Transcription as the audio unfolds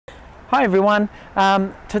Hi everyone,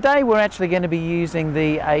 today we're actually going to be using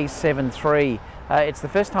the a7iii. It's the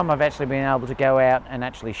first time I've actually been able to go out and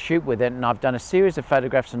actually shoot with it, and I've done a series of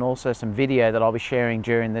photographs and also some video that I'll be sharing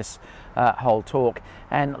during this whole talk.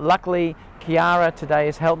 And luckily Kiara today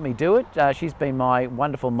has helped me do it. She's been my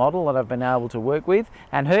wonderful model that I've been able to work with,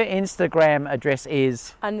 and her Instagram address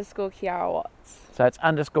is _Kiara Watts. So it's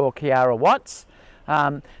 _Kiara Watts.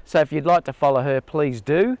 So if you'd like to follow her, please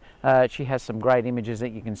do. She has some great images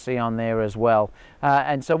that you can see on there as well.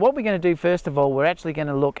 And so what we're going to do first of all, we're actually going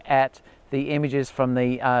to look at the images from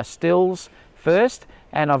the stills first,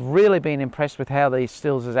 and I've really been impressed with how these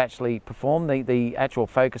stills has actually performed. The actual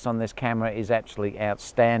focus on this camera is actually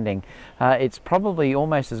outstanding. It's probably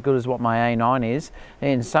almost as good as what my a9 is.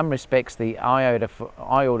 In some respects the eye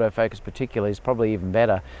autofocus particularly is probably even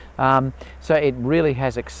better. So it really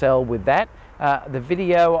has excelled with that. The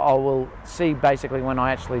video I will see basically when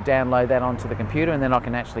I actually download that onto the computer, and then I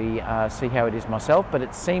can actually see how it is myself, but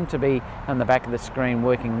it seemed to be on the back of the screen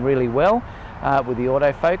working really well with the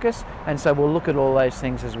autofocus, and so we'll look at all those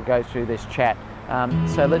things as we go through this chat.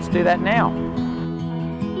 So let's do that now.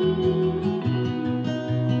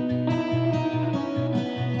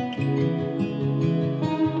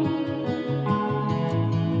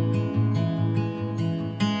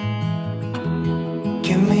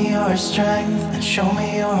 Give me your strength and show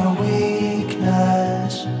me your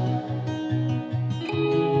weakness.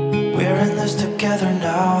 We're in this together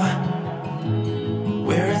now.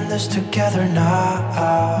 We're in this together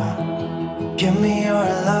now. Give me your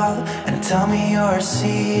love and tell me your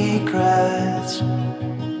secrets.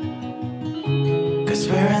 'Cause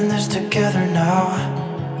we're in this together now.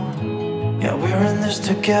 Yeah, we're in this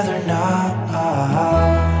together now.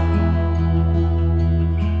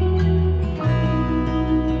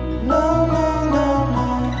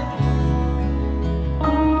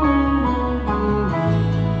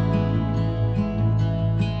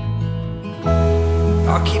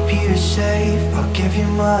 I'll keep you safe, I'll give you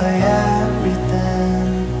my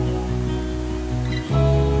everything.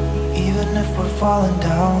 Even if we're falling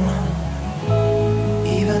down,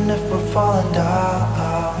 even if we're falling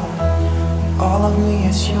down, all of me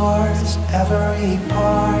is yours, every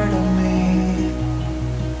part of me.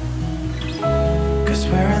 'Cause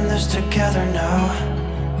we're in this together now.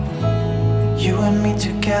 You and me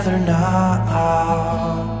together now.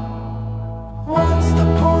 What's the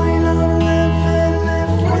point of living if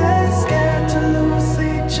we're scared to lose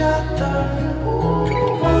each other?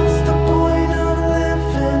 What's the point of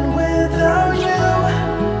living without you?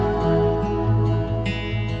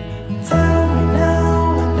 Tell me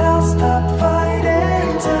now and I'll stop fighting.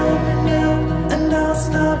 Tell me now and I'll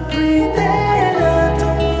stop breathing. I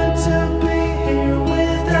don't want to be here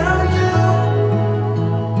without you.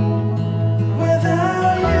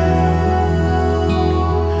 Without you.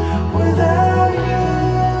 Without you.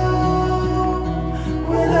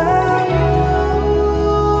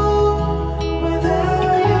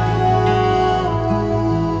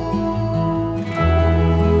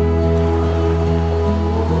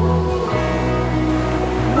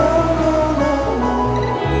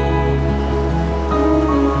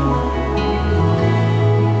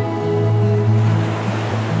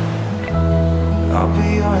 I'll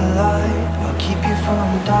be your light, I'll keep you from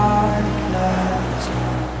darkness.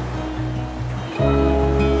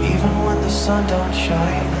 Even when the sun don't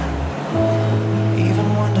shine, even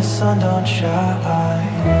when the sun don't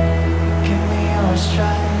shine. Give me your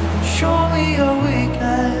strength, show me your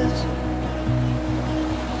weakness.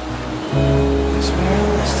 'Cause we're in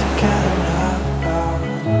this together now.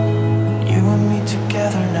 You and me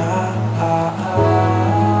together now.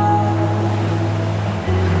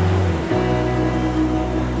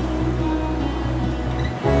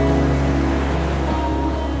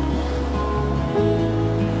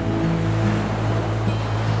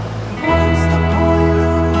 What's the point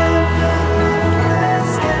of living if we're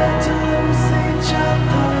scared to lose each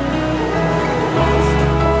other? What's the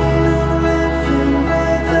point of living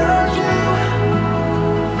without you?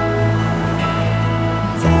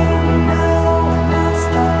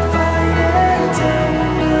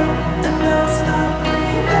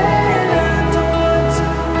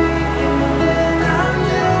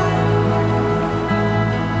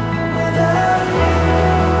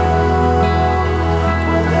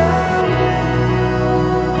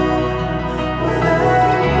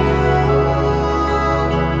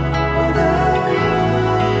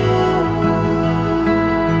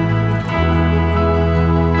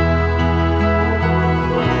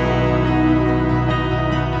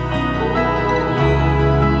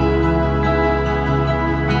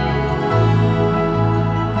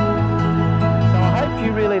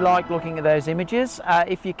 looking at those images.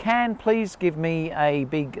 If you can, please give me a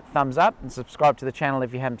big thumbs up and subscribe to the channel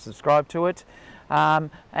if you haven't subscribed to it.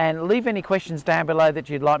 And leave any questions down below that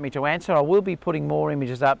you'd like me to answer. I will be putting more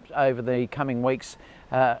images up over the coming weeks,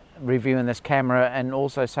 reviewing this camera and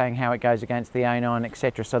also saying how it goes against the A9,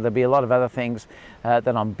 etc. So there'll be a lot of other things that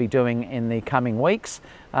I'll be doing in the coming weeks,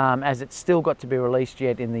 as it's still got to be released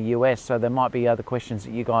yet in the US, so there might be other questions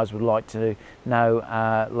that you guys would like to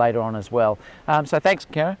know later on as well. So thanks,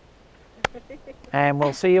 Kara, and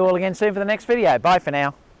we'll see you all again soon for the next video. Bye for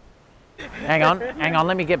now. Hang on,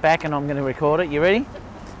 let me get back and I'm going to record it. You ready?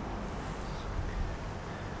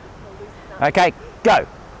 Okay, go.